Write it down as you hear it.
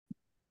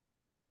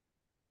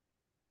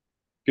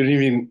Good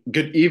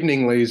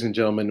evening, ladies and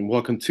gentlemen, and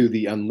welcome to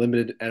the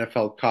Unlimited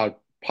NFL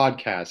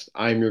Podcast.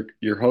 I'm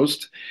your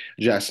host,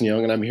 Jackson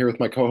Young, and I'm here with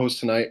my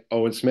co-host tonight,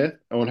 Owen Smith.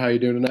 Owen, how you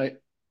doing tonight?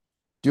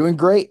 Doing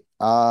great.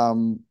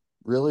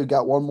 Really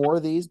got one more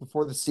of these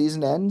before the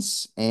season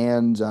ends,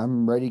 and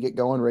I'm ready to get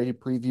going, ready to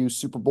preview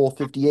Super Bowl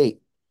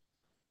 58.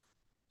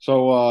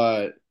 So,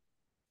 uh,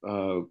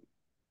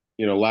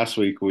 last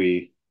week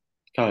we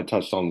kind of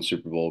touched on the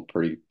Super Bowl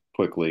pretty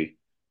quickly.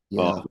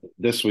 Uh, Yeah.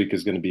 this week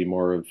is going to be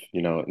more of,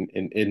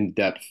 an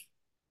in-depth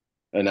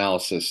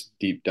analysis,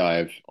 deep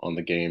dive on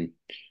the game,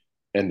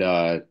 and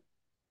as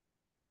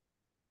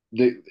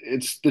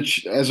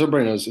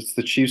everybody knows, it's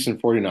the Chiefs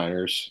and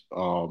 49ers.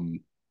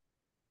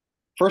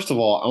 First of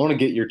all, I want to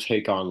get your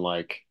take on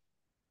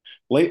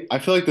I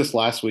feel like this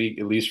last week,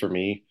 at least for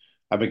me,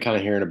 I've been kind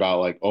of hearing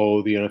about like,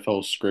 oh, the NFL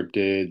is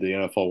scripted. The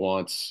NFL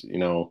wants,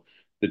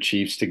 the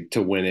Chiefs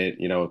to win it,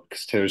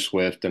 'cause Taylor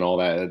Swift and all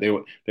that.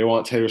 They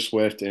want Taylor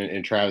Swift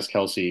and Travis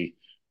Kelce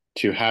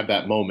to have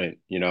that moment,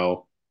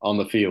 on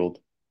the field.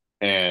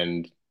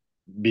 And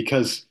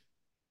because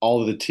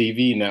all of the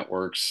TV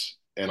networks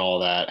and all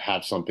that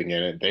have something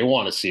in it, they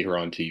want to see her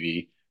on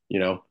TV, you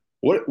know.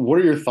 What are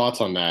your thoughts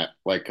on that?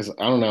 Like, because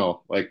I don't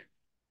know, like,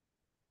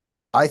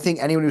 I think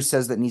anyone who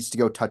says that needs to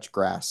go touch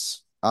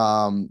grass.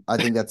 I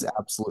think that's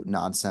absolute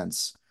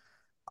nonsense.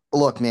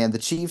 Look, man, the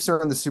Chiefs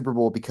are in the Super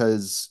Bowl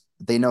because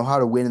they know how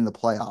to win in the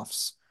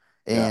playoffs.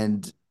 yeah,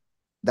 And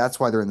that's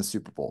why they're in the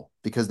Super Bowl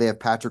because they have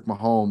Patrick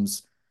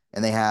Mahomes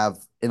and they have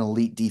an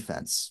elite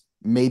defense,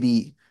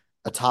 maybe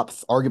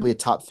arguably a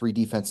top three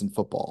defense in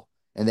football,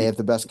 and they have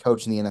the best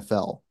coach in the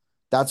NFL.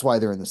 That's why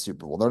they're in the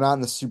Super Bowl. They're not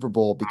in the Super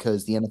Bowl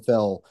because the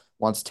NFL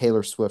wants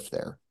Taylor Swift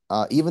there.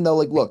 Even though,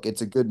 like, look,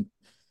 it's a good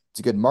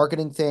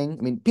marketing thing.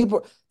 I mean,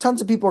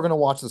 tons of people are going to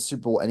watch the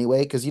Super Bowl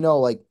anyway because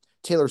like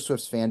Taylor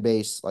Swift's fan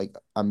base, like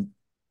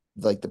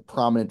like the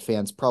prominent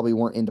fans probably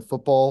weren't into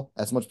football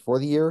as much before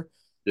the year,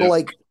 but yep,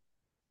 like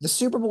the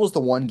Super Bowl is the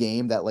one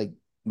game that like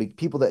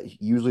people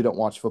that usually don't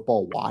watch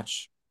football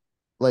watch.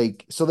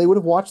 Like, so they would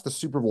have watched the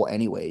Super Bowl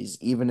anyways,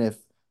 even if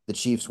the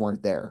Chiefs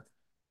weren't there.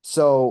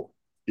 So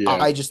yeah.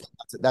 I just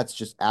that's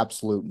just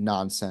absolute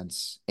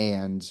nonsense.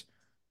 And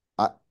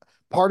I,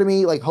 part of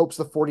me like hopes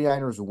the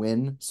 49ers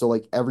win. So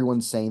like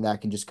everyone's saying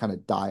that can just kind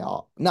of die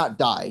off. Not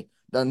die.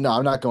 No, no,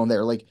 I'm not going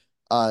there. Like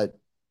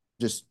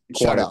just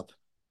shut Quiet. up.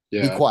 Be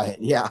Yeah. quiet.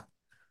 Yeah.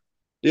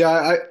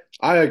 Yeah,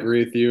 I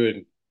agree with you.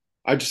 And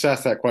I just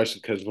asked that question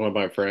because one of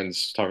my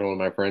friends, talking to one of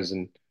my friends,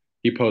 and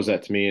he posed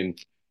that to me.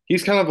 And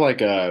he's kind of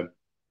like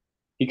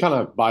he kind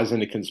of buys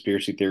into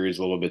conspiracy theories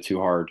a little bit too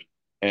hard.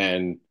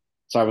 And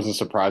so I wasn't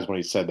surprised when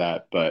he said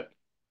that. But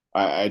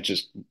I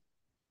just,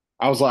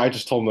 I was like, I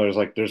just told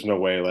him there's no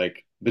way.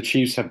 Like, the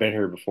Chiefs have been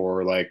here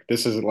before. Like,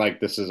 this isn't like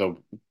this is a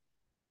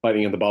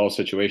lightning in the bottle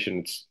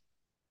situation.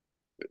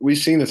 We've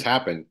seen this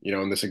happen,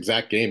 and this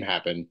exact game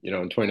happened, in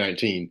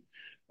 2019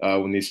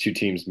 when these two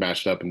teams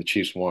matched up and the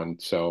Chiefs won.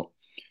 So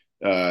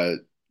uh,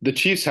 the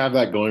Chiefs have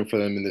that going for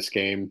them in this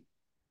game.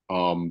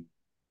 Um,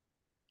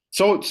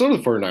 so do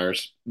the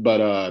 49ers,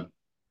 but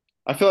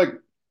I feel like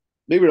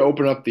maybe to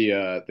open up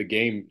the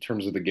game in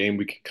terms of the game,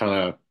 we could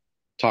kind of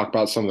talk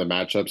about some of the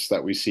matchups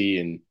that we see,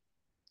 and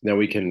then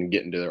we can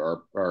get into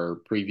our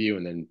preview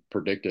and then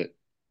predict it.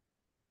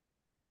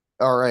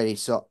 Alrighty,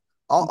 so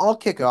I'll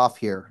kick it off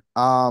here.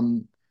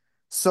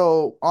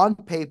 So on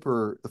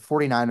paper, the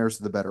 49ers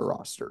are the better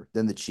roster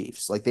than the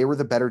Chiefs. Like they were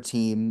the better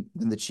team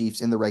than the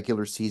Chiefs in the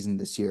regular season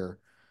this year.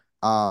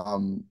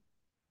 Um,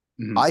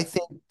 Mhm. I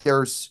think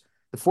there's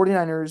the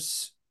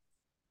 49ers,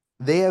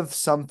 they have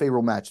some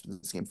favorable matchups in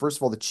this game. First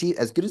of all, the Chief,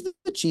 as good as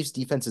the Chiefs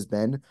defense has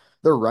been,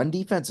 their run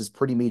defense is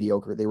pretty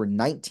mediocre. They were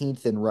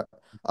 19th in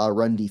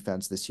run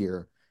defense this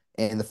year,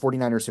 and the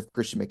 49ers have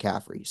Christian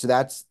McCaffrey. So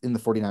that's in the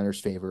 49ers'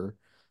 favor.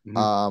 Mhm.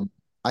 Um,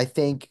 I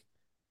think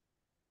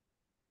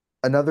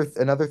another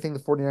thing the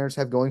 49ers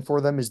have going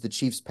for them is the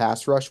Chiefs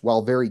pass rush,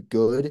 while very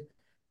good,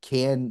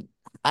 can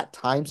at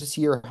times this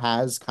year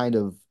has kind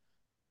of,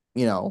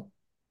 you know,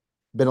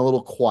 been a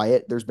little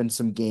quiet. There's been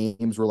some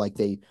games where like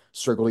they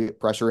struggle to get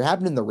pressure. It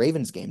happened in the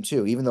Ravens game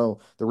too, even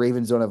though the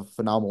Ravens don't have a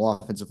phenomenal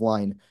offensive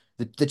line.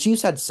 The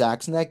Chiefs had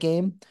sacks in that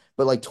game,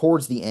 but like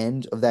towards the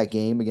end of that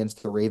game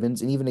against the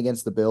Ravens and even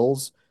against the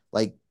Bills,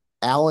 like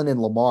Allen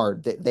and Lamar,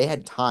 they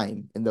had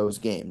time in those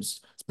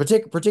games,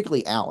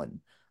 particularly Allen.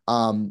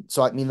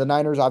 So I mean the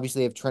Niners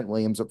obviously have Trent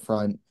Williams up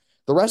front.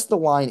 The rest of the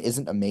line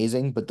isn't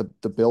amazing, but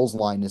the Bills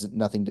line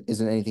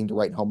isn't anything to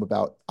write home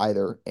about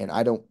either. And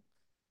I don't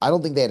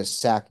think they had a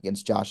sack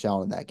against Josh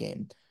Allen in that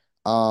game.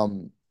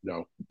 Um,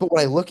 No. but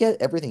when I look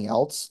at everything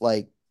else,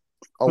 like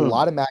a Hmm.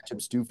 lot of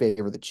matchups do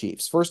favor the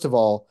Chiefs. First of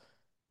all,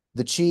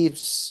 the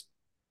Chiefs,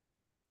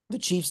 the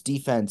Chiefs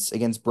defense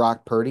against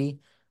Brock Purdy.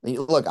 I mean,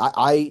 look,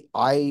 I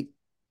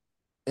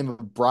am a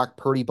Brock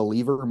Purdy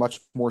believer, much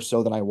more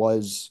so than I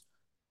was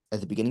at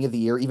the beginning of the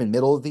year, even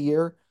middle of the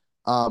year.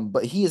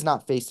 But he has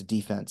not faced a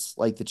defense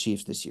like the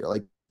Chiefs this year.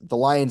 Like the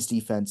Lions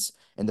defense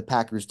and the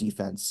Packers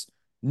defense,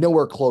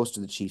 nowhere close to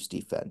the Chiefs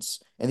defense.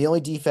 And the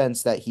only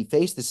defense that he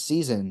faced this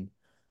season,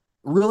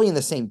 really in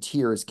the same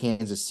tier as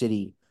Kansas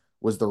City,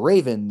 was the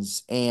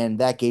Ravens, and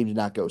that game did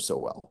not go so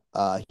well.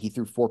 He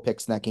threw 4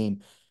 picks in that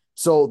game.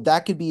 So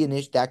that could be an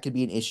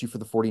issue for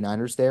the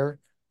 49ers there.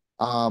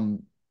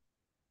 Um,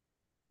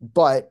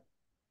 but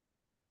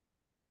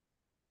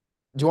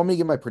do you want me to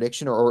give my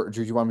prediction, or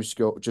do you want me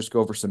to just go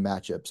over some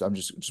matchups? I'm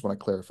just want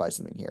to clarify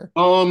something here.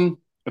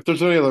 If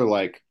there's any other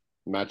like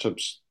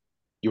matchups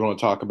you want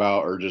to talk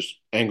about or just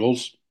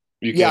angles,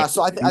 you can. Yeah,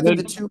 so And I think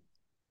then the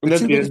and then at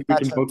two the biggest end we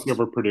can both give matchups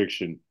our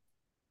prediction.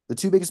 the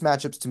two biggest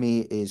matchups to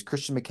me is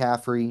Christian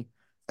McCaffrey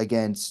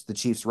against the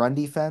Chiefs run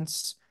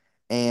defense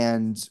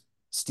and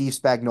Steve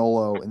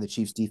Spagnuolo and the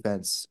Chiefs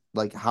defense.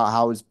 Like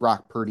how is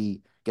Brock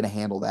Purdy going to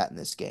handle that in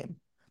this game? Mhm.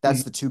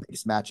 That's the two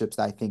biggest matchups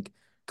that I think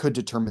could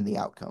determine the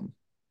outcome.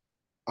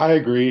 I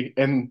agree,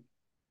 and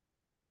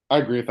I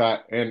agree with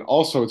that. And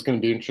also, it's going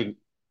to be interesting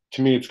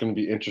to me. It's going to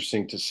be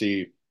interesting to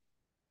see,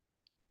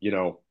 you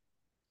know,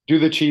 do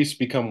the Chiefs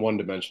become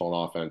one-dimensional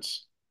on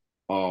offense,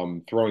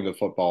 throwing the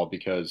football?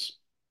 Because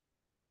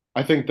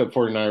I think the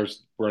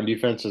 49ers run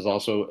defense is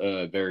also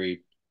a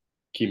very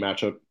key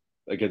matchup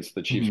against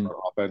the Chiefs Mhm.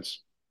 run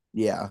offense.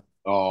 Yeah.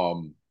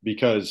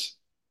 Because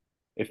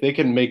if they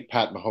can make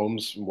Pat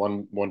Mahomes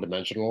one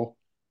dimensional,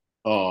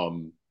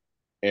 um,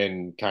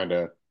 and kind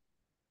of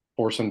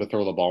force him to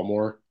throw the ball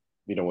more,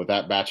 with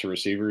that batch of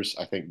receivers,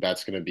 I think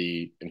that's going to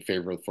be in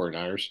favor of the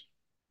 49ers.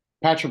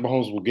 Patrick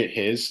Mahomes will get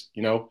his,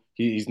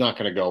 he's not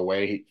going to go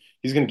away.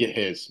 He's going to get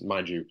his,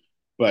 mind you.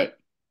 But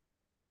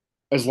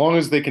as long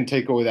as they can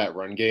take away that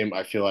run game,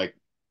 I feel like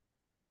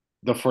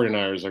the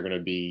 49ers are going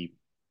to be,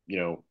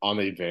 on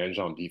the advantage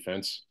on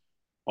defense.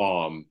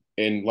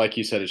 And like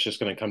you said, it's just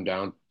going to come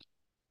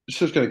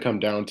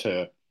down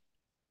to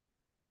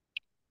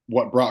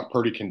what Brock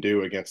Purdy can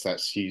do against that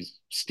Steve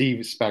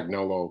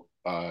Spagnuolo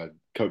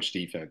coach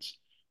defense.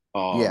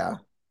 Um, Yeah.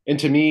 and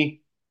to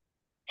me,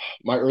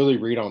 my early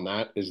read on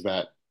that is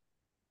that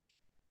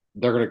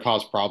they're going to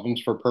cause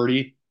problems for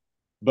Purdy,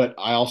 but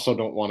I also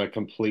don't want to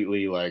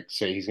completely like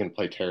say he's going to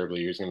play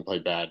terribly or he's going to play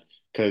bad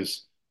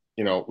because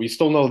we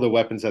still know the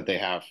weapons that they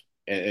have,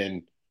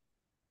 and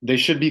they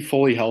should be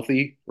fully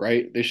healthy,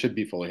 right? They should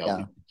be fully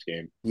healthy Yeah. for this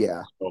game.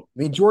 Yeah. So I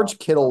mean, George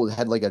Kittle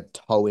had like a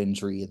toe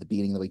injury at the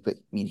beginning of the week, but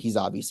I mean, he's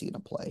obviously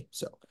going to play.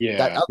 So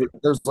yeah,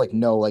 there's like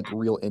no like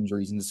real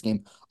injuries in this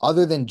game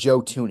other than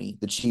Joe Tooney,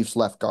 the Chiefs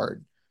left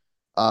guard,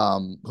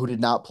 who did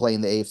not play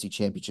in the AFC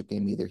Championship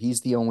game either.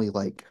 He's the only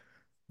like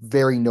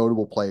very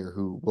notable player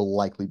who will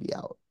likely be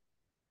out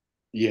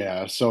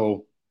yeah.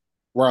 So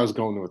where I was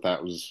going with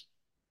that was,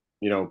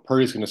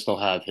 Purdy's going to still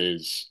have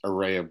his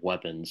array of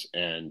weapons,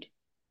 and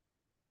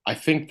I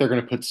think they're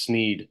going to put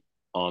Snead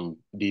on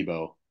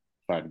Debo,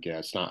 if I had to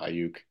guess, not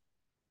Ayuk.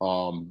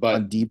 on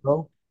But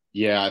Debo.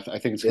 yeah, I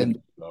think it's going to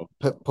And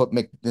be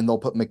Debo. then they'll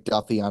put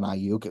McDuffie on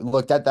Ayuk.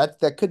 Look,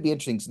 that could be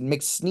interesting.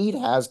 McSnead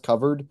has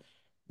covered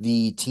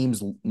the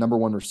team's number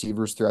one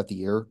receivers throughout the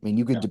year. I mean,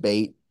 you could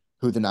debate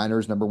who the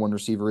Niners' number one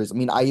receiver is. I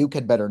mean, Ayuk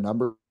had better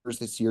numbers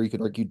this year. You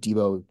could argue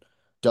Debo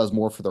does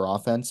more for their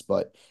offense,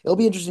 but it'll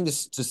be interesting to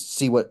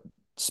see what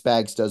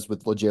Spags does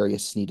with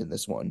L'Jarius Sneed in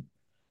this one.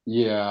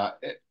 Yeah,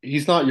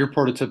 he's not your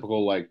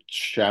prototypical like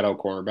shadow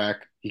cornerback.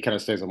 He kind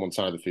of stays on one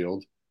side of the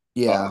field,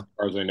 as Yeah.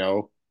 far as I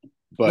know. No,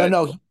 But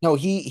no,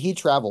 he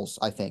travels,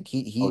 I think. oh,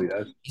 he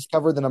does. He's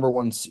covered the number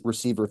one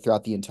receiver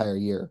throughout the entire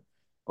year.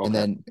 And Okay.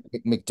 then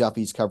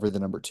McDuffie's covered the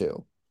number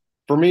two.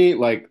 For me,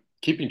 like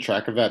keeping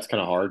track of that's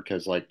kind of hard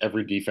because like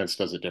every defense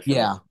does it differently,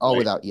 Yeah. Oh,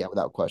 right?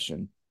 without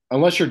question.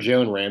 Unless you're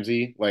Jalen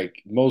Ramsey,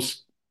 like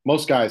most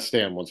guys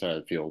stay on one side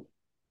of the field.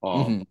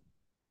 Hmm.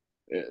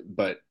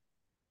 But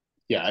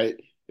yeah,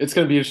 it's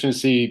going to be interesting to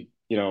see,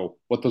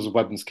 what those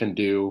weapons can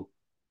do.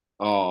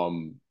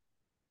 Um,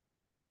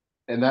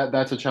 and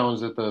that's a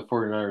challenge that the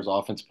 49ers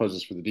offense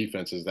poses for the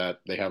defense is that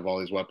they have all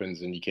these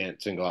weapons and you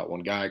can't single out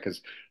one guy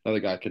because another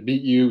guy could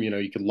beat you.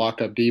 You could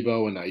lock up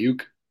Debo and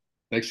Ayuk.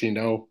 Next thing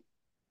you know,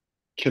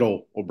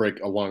 Kittle will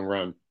break a long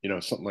run,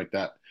 something like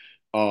that.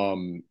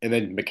 And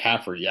then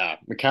McCaffrey, yeah,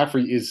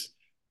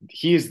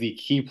 he is the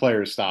key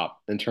player to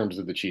stop in terms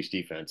of the Chiefs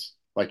defense,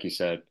 like you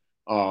said.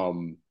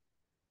 Um,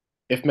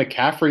 if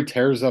McCaffrey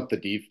tears up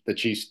the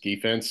Chiefs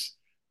defense,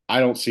 I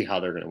don't see how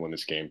they're going to win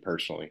this game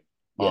personally.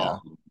 Yeah.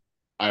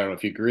 I don't know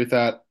if you agree with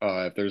that.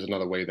 If there's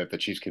another way that the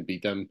Chiefs can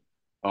beat them,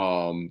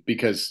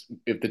 because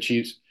if the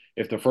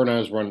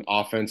 49ers run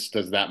offense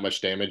does that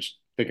much damage,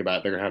 think about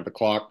it. They're gonna have the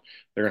clock.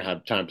 They're gonna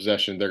have time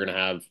possession. They're gonna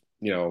have,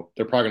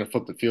 they're probably gonna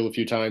flip the field a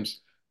few times.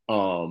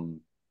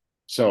 Um,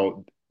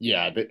 so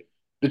yeah,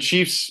 the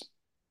Chiefs,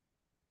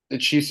 the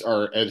Chiefs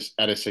are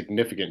at a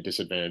significant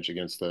disadvantage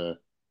against the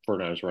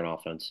 49ers run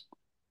offense.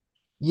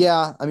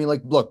 Yeah. I mean,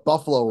 like, look,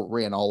 Buffalo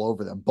ran all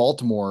over them.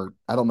 Baltimore,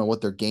 I don't know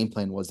what their game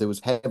plan was. It was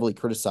heavily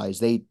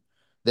criticized. They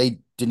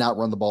did not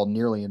run the ball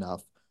nearly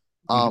enough.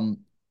 Mhm. Um,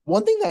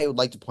 One thing that I would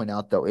like to point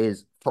out though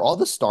is for all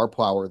the star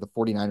power the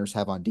 49ers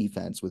have on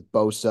defense with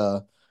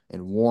Bosa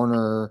and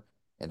Warner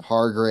and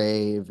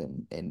Hargrave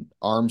and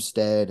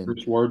Armstead and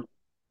Bruce Ward.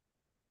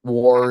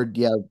 Ward,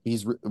 yeah,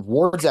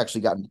 Ward's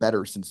actually gotten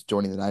better since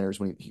joining the Niners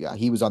when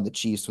he was on the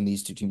Chiefs when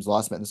these two teams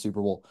lost him in the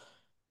Super Bowl.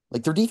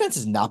 Like their defense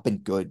has not been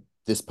good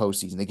this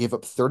postseason. They gave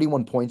up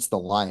 31 points to the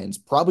Lions.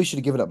 Probably should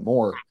have given up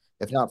more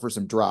if not for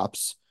some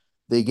drops.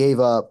 They gave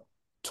up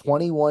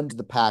 21 to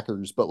the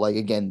Packers, but like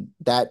again,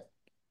 that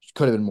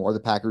could have been more. The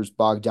Packers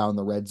bogged down in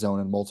the red zone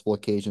on multiple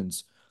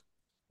occasions.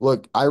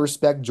 Look, I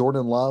respect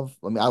Jordan Love.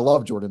 I mean, I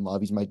love Jordan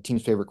Love. He's my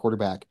team's favorite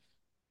quarterback.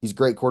 He's a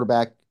great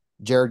quarterback.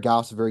 Jared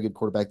Goff's a very good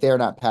quarterback. They are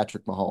not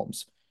Patrick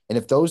Mahomes. And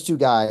if those two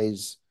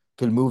guys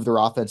could move their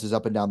offenses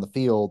up and down the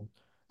field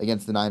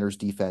against the Niners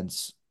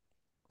defense,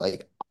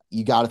 like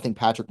you got to think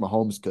Patrick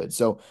Mahomes could.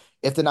 So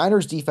if the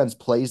Niners defense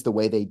plays the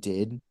way they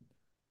did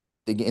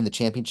in the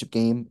championship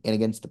game and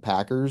against the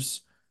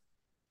Packers,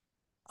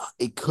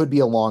 it could be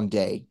a long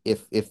day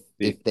The-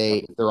 if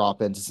their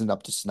offense isn't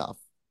up to snuff.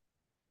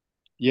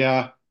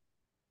 yeah,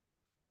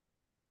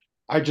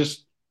 I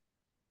just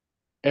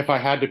if I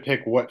had to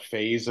pick what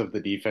phase of the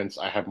defense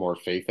I have more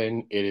faith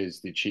in, it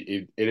is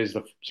it is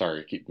the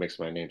sorry, I keep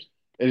mixing my names.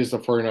 It is the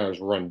 49ers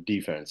run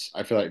defense.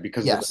 I feel like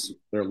because of Yes.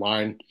 their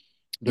line,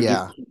 their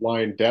Yeah. defensive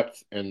line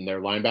depth and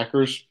their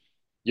linebackers,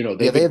 Yeah,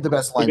 they have the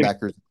best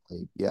linebackers in the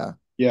league. Yeah.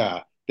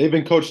 yeah, they've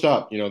been coached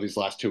up, these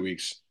last 2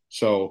 weeks.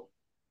 So,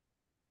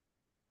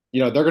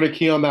 they're going to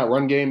key on that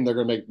run game. They're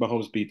going to make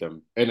Mahomes beat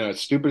them. And as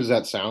stupid as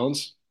that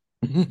sounds,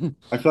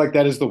 I feel like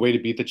that is the way to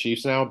beat the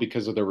Chiefs now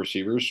because of their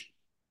receivers.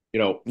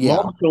 Yeah.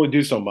 Mahomes can only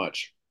do so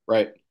much,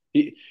 right?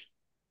 They're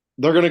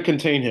going to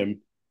contain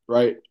him,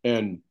 right?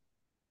 And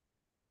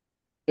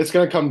it's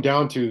going to come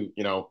down to,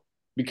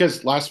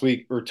 because last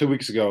week or 2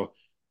 weeks ago,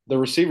 the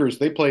receivers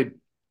they played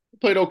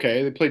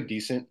okay, they played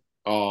decent.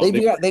 They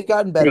They've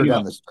gotten played better good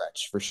down enough. the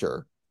stretch for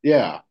sure.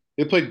 Yeah,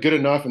 they played good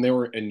enough, and they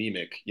were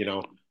anemic.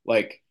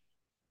 Like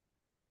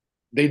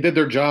they did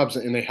their jobs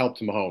and they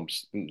helped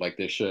Mahomes like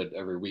they should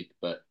every week.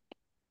 But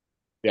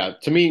yeah,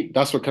 to me,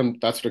 that's what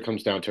it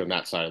comes down to on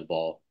that side of the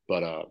ball.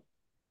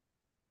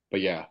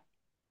 But yeah,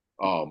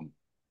 um,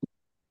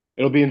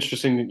 it'll be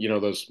interesting.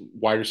 Those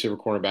wide receiver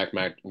cornerback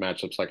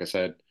matchups. Like I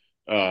said,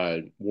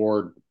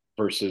 Ward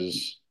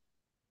versus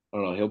I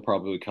don't know. He'll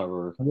probably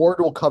cover Ward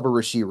will cover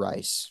Rasheed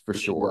Rice for Rasheed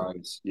sure.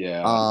 Rice.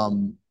 Yeah,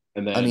 Um,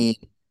 and I then mean,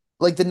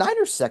 like the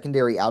Niners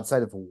secondary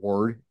outside of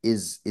Ward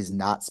is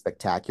not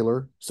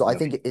spectacular. So I no,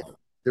 think if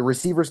the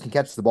receivers can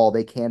catch the ball,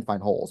 they can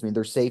find holes. I mean,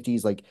 their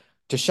safeties like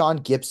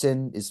Tashawn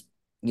Gibson is,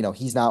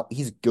 he's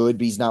good,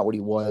 but he's not what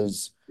he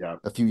was yeah,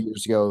 a few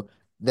years ago.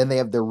 Then they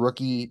have their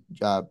rookie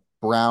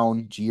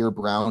Brown, Jair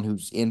Brown,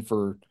 who's in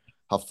for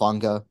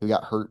Hufanga, who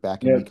got hurt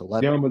back in yeah, week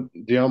 11.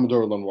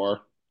 Deommodore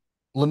Lenoir.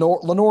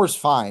 Lenore's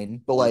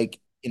fine, but like,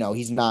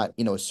 he's not,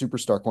 a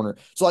superstar corner.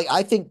 So like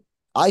I think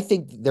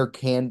there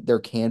can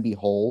be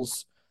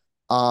holes.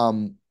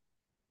 Um,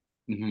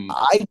 Hmm.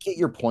 I get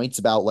your points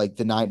about like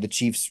the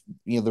Chiefs,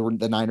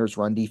 the Niners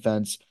run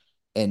defense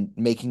and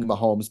making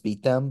Mahomes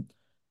beat them,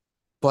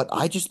 but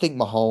I just think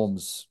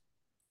Mahomes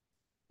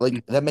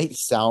like that may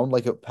sound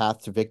like a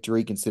path to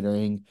victory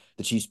considering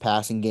the Chiefs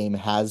passing game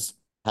has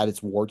had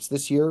its warts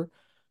this year,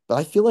 but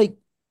I feel like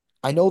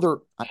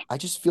I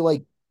just feel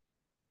like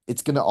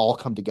it's going to all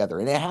come together.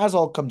 And it has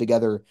all come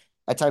together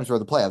at times for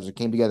the playoffs. It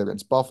came together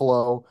against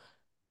Buffalo.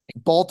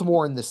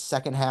 Baltimore in the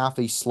second half,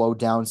 they slowed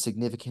down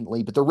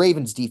significantly, but the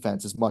Ravens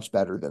defense is much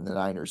better than the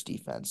Niners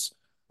defense,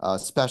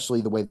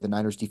 especially the way the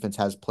Niners defense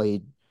has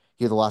played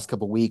here the last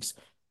couple of weeks.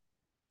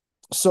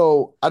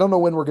 So I don't know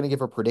when we're going to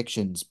give our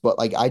predictions, but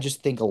like I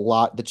just think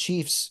the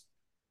Chiefs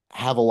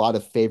have a lot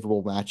of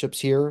favorable matchups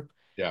here.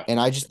 Yeah, And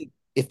I just think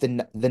if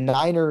the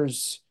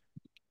Niners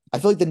I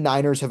feel like the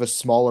Niners have a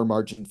smaller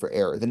margin for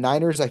error. The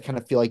Niners, I kind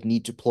of feel like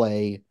need to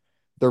play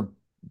their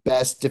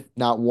best, if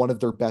not one of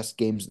their best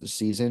games of the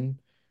season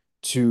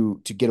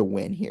to get a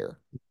win here.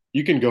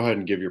 you can go ahead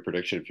and give your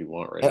prediction if you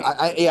want And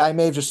already. I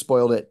may have just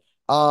spoiled it.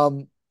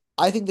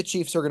 I think the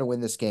Chiefs are going to win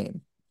this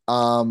game.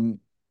 Um,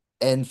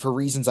 and for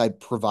reasons I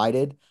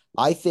provided,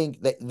 I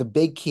think that the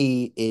big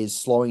key is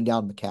slowing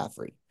down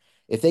McCaffrey.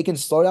 If they can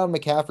slow down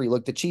McCaffrey,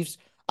 look, the Chiefs,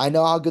 I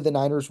know how good the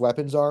Niners'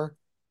 weapons are,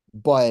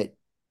 but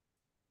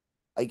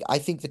I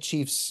think the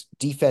Chiefs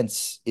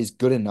defense is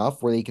good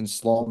enough where they can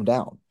slow them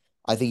down.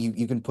 I think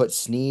you can put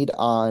Snead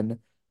and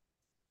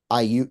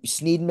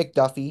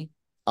McDuffie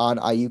on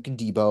Ayuk and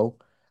Debo.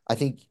 I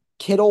think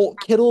Kittle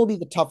will be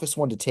the toughest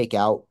one to take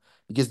out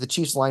because the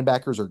Chiefs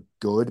linebackers are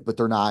good, but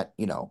they're not,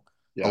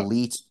 Yeah,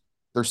 elite.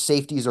 Their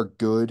safeties are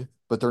good,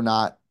 but they're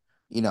not,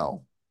 you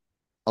know,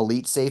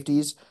 elite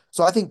safeties.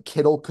 So I think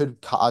Kittle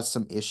could cause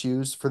some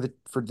issues for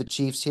the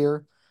Chiefs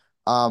here.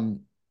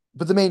 Um,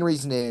 but the main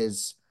reason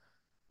is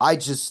I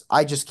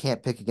just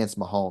can't pick against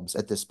Mahomes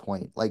at this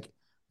point. Like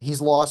he's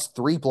lost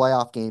three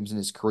playoff games in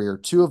his career.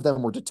 Two of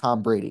them were to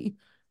Tom Brady.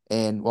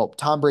 And well,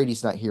 Tom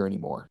Brady's not here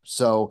anymore.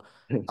 So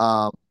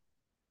um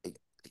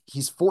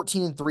he's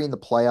 14-3 in the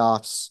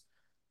playoffs.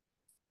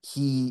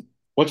 He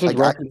what's his like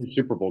I record in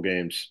Super Bowl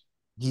games?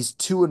 he's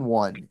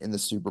 2-1 in the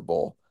Super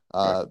Bowl.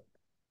 Okay.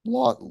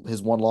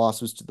 His one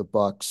loss was to the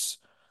Bucks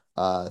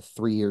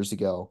 3 years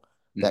ago,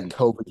 that Mhm.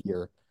 COVID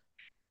year.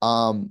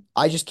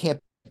 I just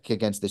can't pick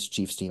against this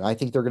Chiefs team. I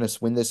think they're going to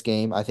win this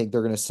game. I think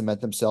they're going to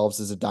cement themselves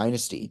as a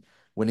dynasty,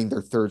 winning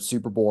their third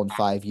Super Bowl in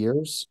 5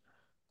 years.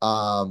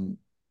 Um,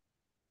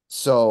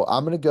 So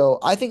I'm gonna go.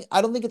 I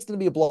don't think it's gonna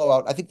be a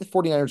blowout. I think the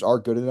 49ers are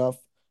good enough.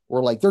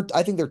 Or like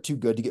I think they're too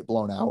good to get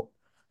blown out.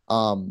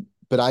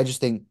 But I just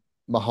think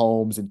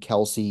Mahomes and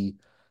Kelsey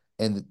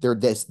and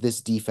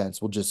this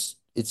defense will just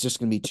it's just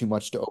gonna be too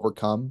much to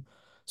overcome.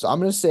 So I'm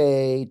gonna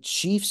say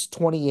Chiefs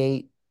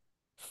 28,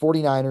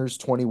 49ers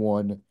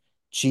 21.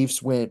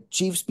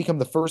 Chiefs become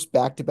the first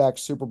back-to-back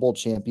Super Bowl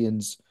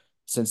champions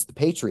since the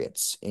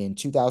Patriots in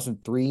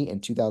 2003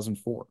 and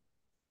 2004.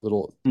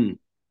 Little Hmm.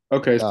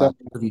 Okay,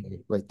 trivia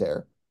right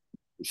there.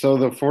 so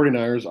the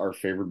 49ers are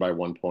favored by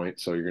 1 point,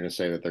 so you're going to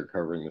say that they're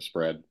covering the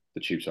spread.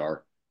 The Chiefs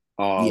are.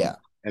 Yeah.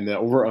 And the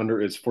over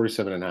under is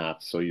 47 and a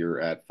half, so you're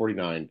at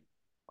 49.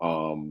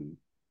 Um,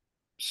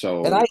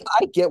 And so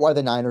I get why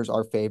the Niners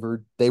are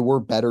favored. They were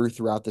better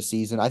throughout the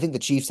season. I think the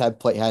Chiefs have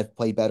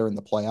played better in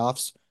the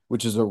playoffs,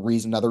 which is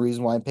another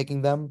reason why I'm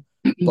picking them.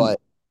 But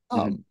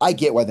Mhm. I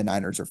get why the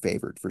Niners are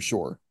favored for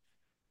sure.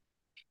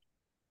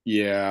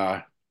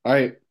 Yeah,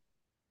 I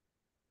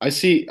I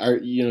see.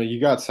 You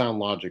got sound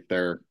logic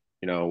there.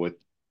 With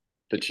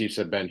the Chiefs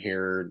have been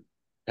here,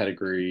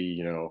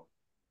 pedigree.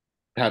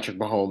 Patrick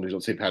Mahomes. You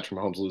don't see Patrick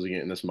Mahomes losing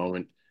it in this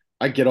moment.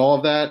 I get all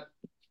of that.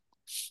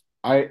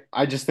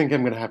 I just think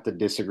I'm gonna have to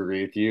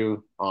disagree with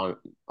you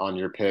on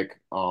your pick.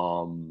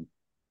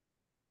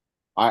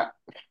 I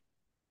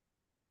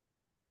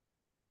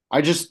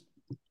I just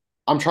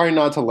I'm trying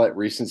not to let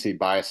recency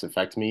bias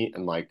affect me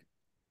and like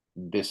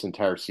this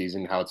entire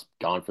season how it's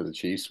gone for the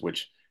Chiefs,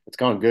 which it's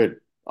gone good,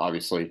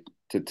 obviously,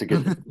 to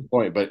get to the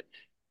point. But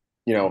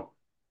you know,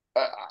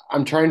 I,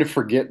 I'm trying to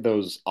forget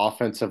those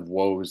offensive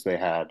woes they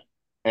had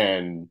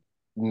and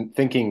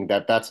thinking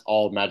that that's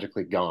all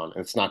magically gone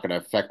and it's not going to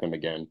affect them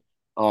again.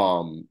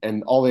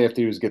 And all they have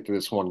to do is get through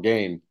this one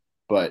game.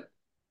 But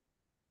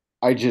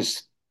I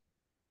just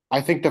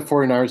I think the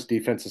 49ers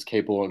defense is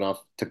capable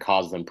enough to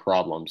cause them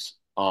problems.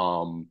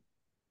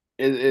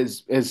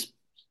 As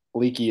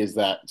leaky as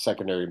that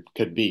secondary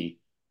could be.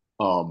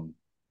 Um,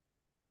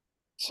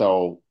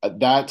 so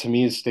that to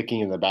me is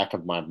sticking in the back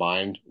of my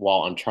mind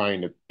while I'm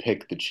trying to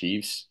pick the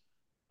Chiefs.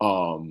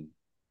 Um,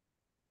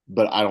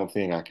 but I don't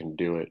think I can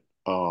do it.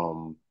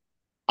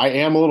 I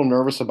am a little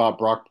nervous about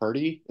Brock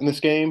Purdy in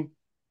this game.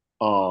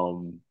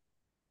 Um,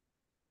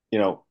 you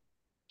know,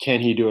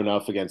 can he do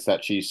enough against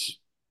that Chiefs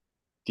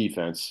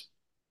defense?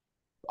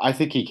 I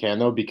think he can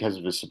though because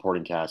of his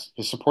supporting cast.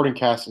 His supporting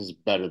cast is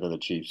better than the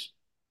Chiefs.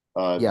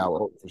 Yeah,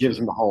 well, for Gives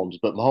him sure. Mahomes,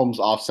 but Mahomes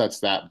offsets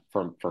that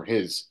for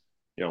his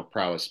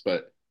prowess.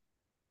 But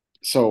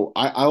so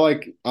I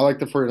like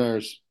the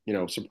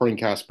 49ers supporting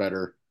cast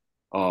better.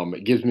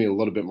 It gives me a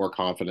little bit more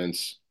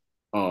confidence.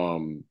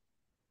 Um,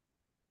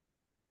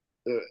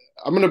 uh,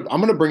 I'm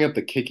gonna bring up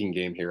the kicking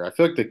game here. I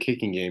feel like the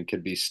kicking game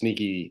could be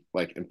sneaky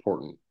like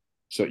important.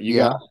 So you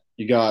got Yeah.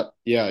 you got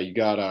yeah you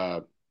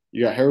got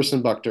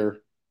Harrison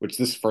Buckner, which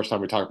this is the first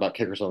time we talk about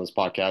kickers on this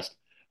podcast.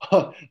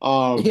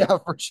 um, Yeah,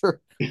 for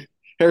sure.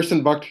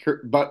 Harrison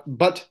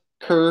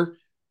Butker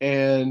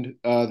and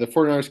the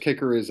 49ers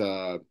kicker is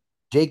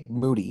Jake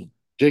Moody,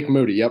 Jake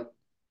Moody. Yep.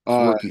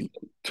 Uh, rookie.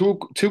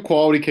 two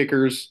quality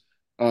kickers.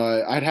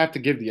 I'd have to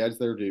give the edge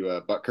there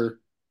to Butker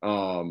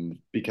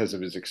because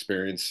of his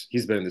experience.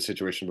 He's been in this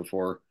situation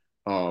before.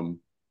 Um,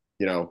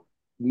 you know,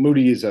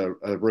 Moody is a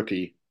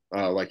rookie,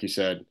 like you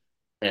said,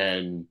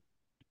 and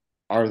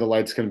are the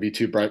lights going to be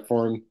too bright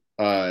for him?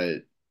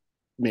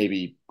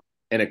 Maybe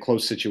in a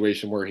close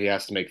situation where he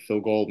has to make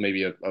field goal,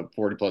 maybe a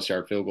 40 plus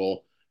yard field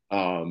goal.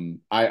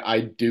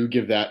 I do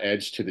give that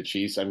edge to the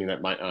Chiefs. I mean,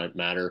 that might not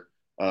matter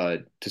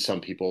to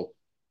some people,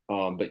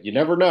 but you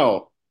never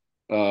know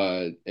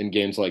in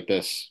games like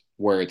this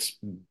where it's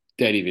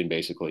dead even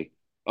basically.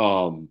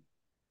 Um,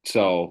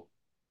 so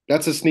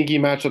that's a sneaky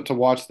matchup to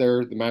watch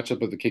there. The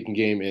matchup of the kicking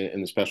game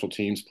and the special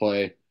teams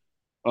play.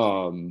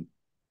 Um,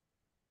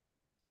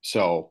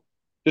 so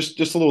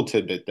just a little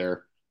tidbit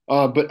there.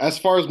 But as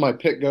far as my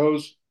pick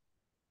goes,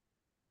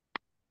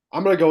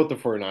 I'm gonna go with the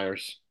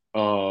 49ers.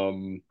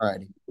 All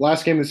righty.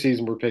 Last game of the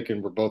season,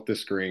 we're both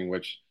disagreeing,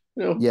 which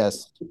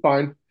Yes.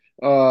 fine.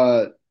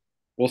 Uh,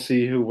 we'll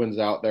see who wins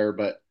out there,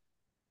 but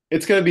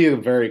it's gonna be a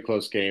very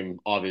close game,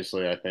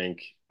 obviously, I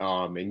think.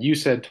 And you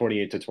said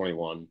 28 to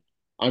 21.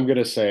 I'm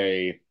gonna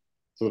say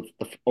so.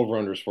 The over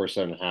under is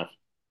 47.5.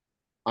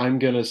 I'm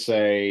gonna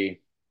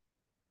say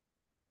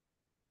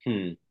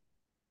hmm.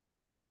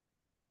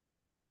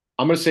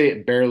 I'm gonna say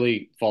it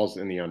barely falls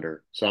in the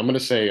under. So I'm gonna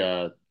say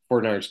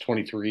 49ers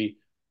 23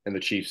 and the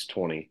Chiefs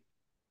 20.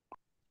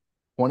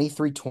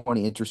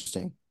 23-20.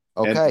 Interesting.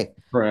 And Okay.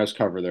 has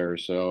cover there.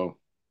 So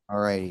All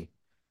righty.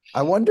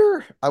 I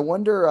wonder,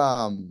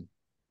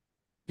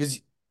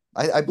 because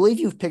I believe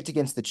you've picked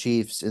against the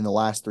Chiefs in the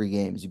last three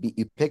games.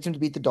 You picked him to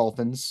beat the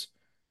Dolphins.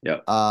 yeah.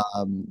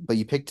 But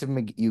you picked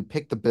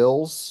the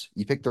Bills,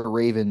 you picked the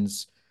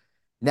Ravens.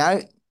 Now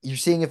you're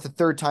seeing if the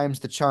third time's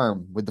the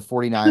charm with the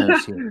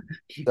 49ers here.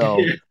 So,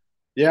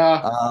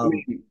 Yeah, I um,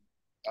 mean,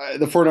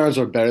 the 49ers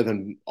are better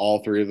than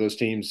all three of those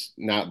teams.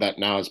 Now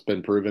it's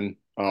been proven.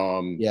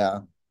 yeah,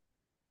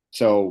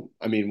 So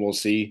I mean, we'll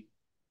see.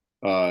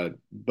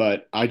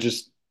 But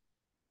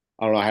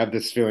I don't know. I have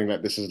this feeling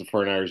that this is the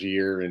 49ers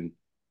year, and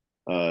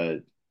uh,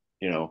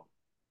 you know,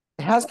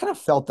 It has kind of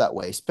felt that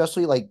way,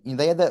 especially like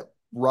they had that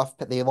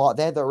they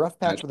had the rough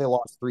patch match. where they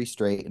lost three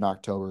straight in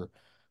October.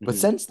 But Mhm.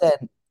 since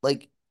then,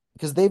 like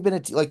because they've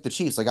been like the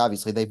Chiefs, like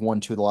obviously they've won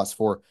two of the last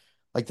four.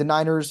 Like the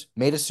Niners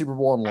made a Super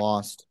Bowl and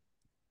lost,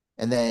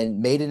 and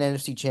then made an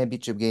NFC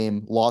Championship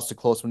game, lost a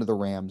close one to the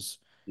Rams.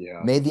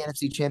 Yeah, Made the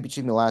NFC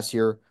Championship game last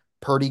year.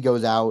 Purdy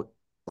goes out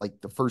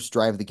like the first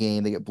drive of the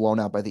game. They get blown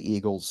out by the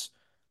Eagles.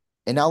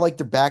 And now like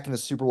they're back in the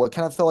Super Bowl. It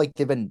kind of felt like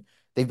they've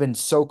been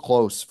so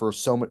close for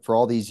so much for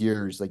all these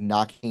years, like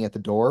knocking at the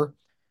door.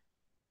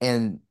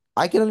 And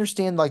I can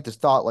understand like the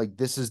thought like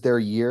this is their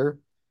year.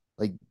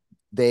 Like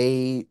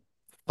they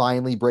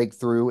finally break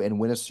through and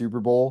win a Super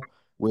Bowl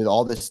with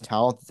all this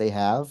talent that they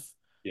have.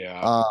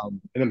 yeah.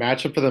 Um, And the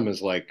matchup for them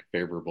is like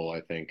favorable,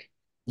 I think.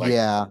 Like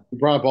yeah. you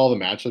brought up all the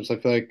matchups. I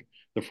feel like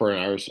the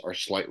 49ers are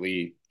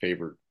slightly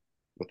favored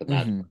with the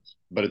hmm matchups.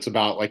 But it's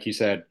about, like you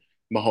said,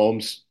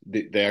 Mahomes,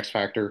 the X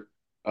factor,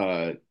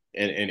 and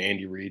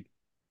Andy Reid.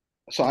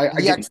 So I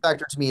The get X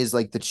factor to me is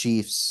like the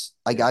Chiefs.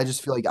 Like yeah, I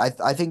just feel like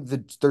I think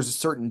that there's a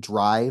certain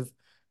drive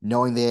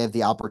knowing they have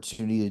the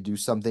opportunity to do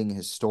something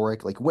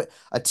historic. Like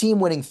a team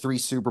winning three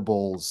Super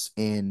Bowls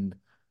in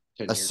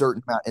 10 a years.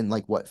 certain amount in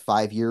like what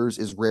 5 years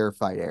is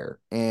rarefied air,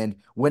 and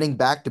winning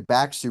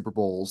back-to-back Super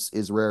Bowls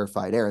is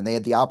rarefied air. And they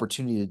had the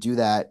opportunity to do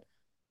that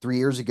 3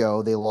 years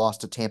ago. They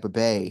lost to Tampa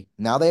Bay.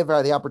 Now they have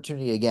the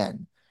opportunity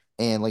again.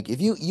 And like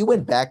if you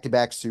win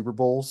back-to-back Super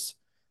Bowls,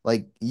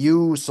 like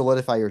you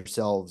solidify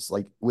yourselves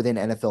like within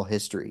NFL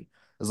history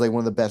as like one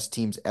of the best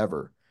teams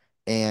ever.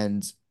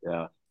 And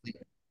Yeah.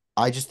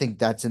 I just think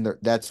that's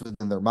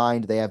within their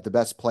mind. They have the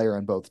best player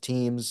on both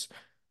teams.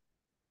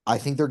 I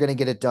think they're going to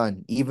get it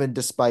done, even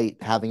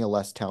despite having a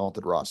less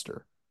talented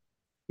roster.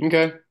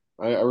 Okay.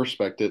 I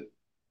respect it.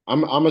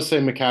 I'm gonna say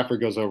McCaffrey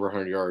goes over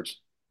 100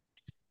 yards.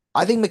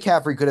 I think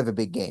McCaffrey could have a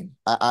big game.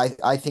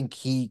 I think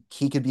he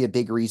could be a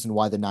big reason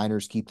why the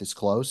Niners keep this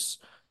close.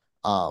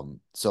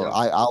 So Yeah.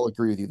 I'll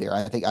agree with you there.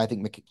 I think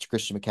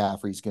Christian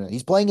McCaffrey's gonna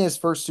he's playing in his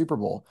first Super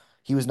Bowl.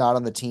 He was not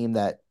on the team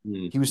that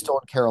Mm, he was still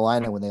in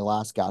Carolina when they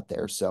last got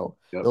there. So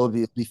yep. it'll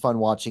be fun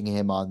watching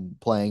him on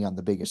playing on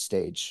the biggest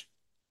stage.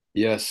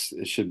 Yes,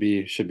 it should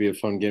be a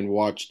fun game to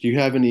watch. Do you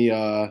have any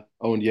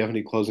Owen, do you have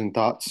any closing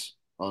thoughts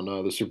on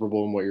the Super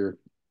Bowl and what you're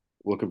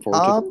looking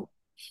forward to? Um,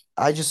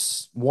 I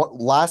just want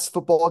last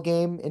football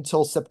game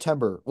until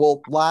September.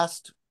 Well,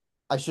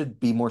 I should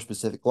be more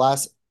specific.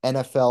 Last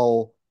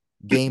NFL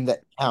game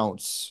that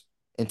counts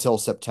until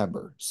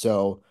September.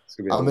 So It's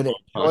gonna be a I'm long gonna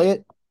time.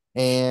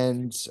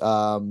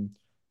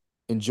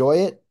 enjoy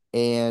it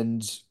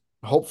and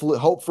hopefully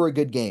hope for a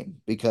good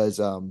game because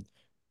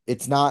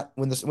it's not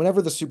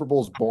whenever the Super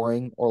Bowl is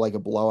boring or like a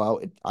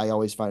blowout, I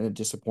always find it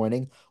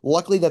disappointing.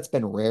 Luckily, that's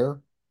been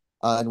rare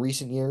in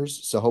recent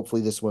years, so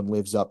hopefully this one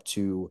lives up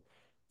to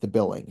the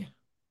billing.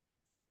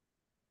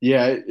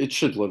 Yeah, it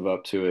should live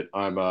up to it.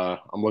 I'm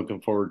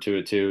looking forward to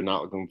it too.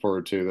 Not looking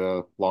forward to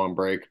the long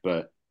break,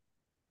 but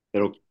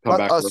it'll come But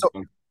back so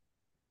around.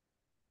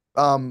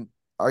 um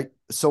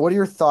so what are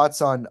your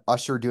thoughts on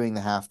Usher doing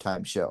the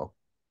halftime show?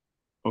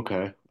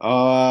 Okay.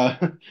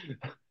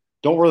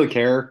 Don't really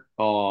care.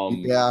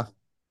 Yeah,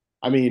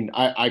 I mean,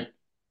 I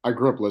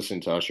grew up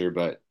listening to Usher,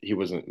 but he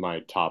wasn't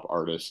my top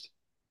artist.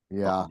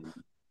 yeah. Um,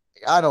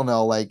 I don't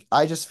know. Like,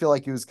 I just feel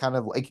like it was kind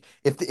of like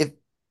if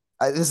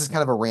this is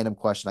kind of a random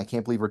question. I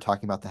can't believe we're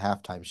talking about the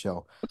halftime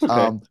show. that's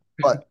okay. Um,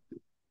 but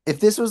if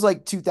this was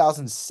like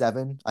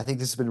 2007, I think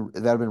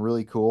that'd have been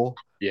really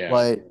cool.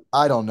 Yeah, But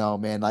I don't know,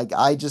 man. Like,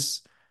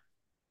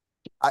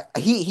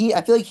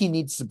 I feel like he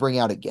needs to bring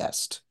out a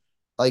guest.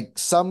 Like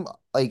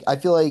I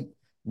feel like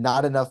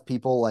not enough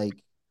people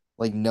like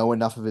know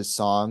enough of his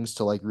songs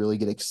to like really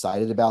get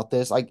excited about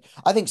this. Like,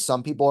 I think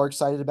some people are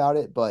excited about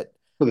it, but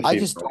for the I female.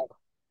 just don't.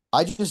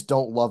 I just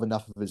don't love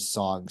enough of his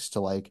songs to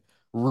like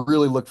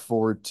really look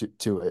forward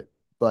to it.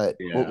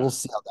 But we'll Yeah. we'll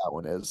see how that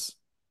one is.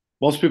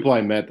 Most people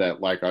I met that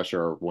like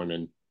Usher are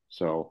women.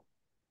 So,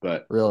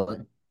 but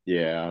Really.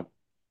 yeah.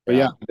 But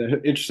yeah, Yeah. the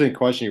interesting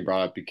question you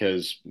brought up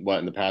because what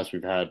in the past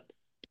we've had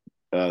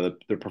the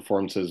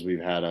performances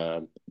we've had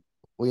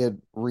We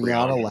had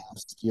Rihanna Rihanna,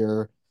 last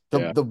year. The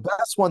yeah, the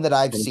best one that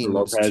I've Jennifer seen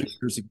was two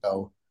Lopez, years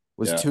ago.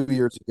 Was yeah, 2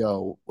 years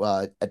ago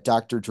at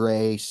Dr.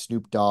 Dre,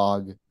 Snoop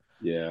Dogg,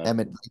 yeah,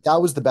 Emmett.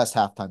 That was the best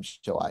halftime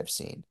show I've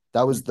seen.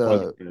 That was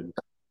which was the good.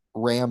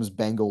 Rams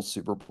Bengals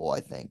Super Bowl,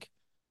 I think.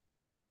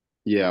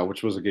 Yeah,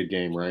 which was a good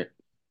game, right?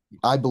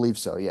 I believe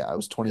so. Yeah, it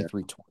was Yeah,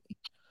 23-20.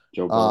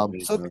 Joe Burrow.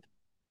 So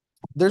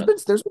there's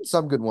been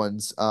some good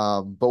ones.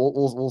 But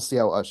we'll see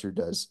how Usher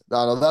does.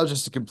 No, that was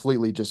just a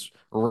completely just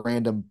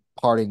random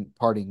parting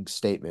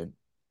statement.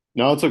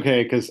 No, it's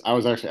okay because I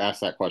was actually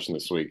asked that question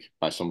this week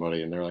by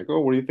somebody, and they're like, "Oh,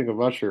 what do you think of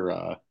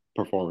Usher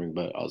performing?"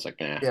 But I was like,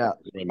 "Nah, Yeah.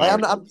 it really Like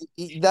matters."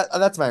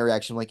 that's my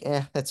reaction. Like,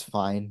 that's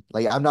fine.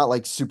 Like I'm not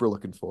like super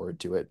looking forward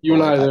to it, You but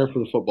and I like are there for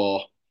the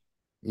football.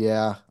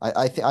 yeah,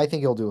 I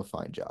think he'll do a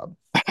fine job.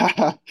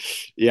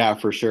 Yeah,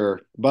 for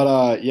sure.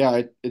 But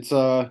yeah, it's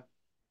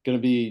gonna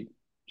be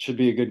should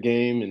be a good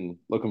game and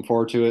looking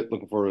forward to it.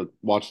 Looking forward to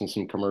watching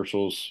some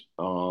commercials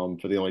for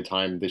the only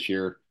time this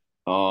year.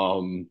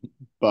 Um,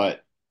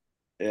 but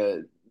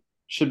it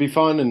should be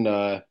fun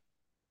and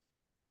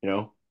you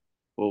know,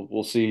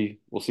 we'll see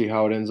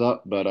how it ends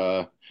up.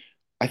 But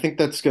I think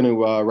that's going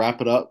to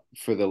wrap it up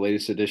for the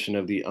latest edition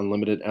of the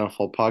Unlimited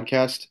NFL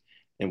podcast,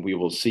 and we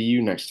will see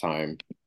you next time.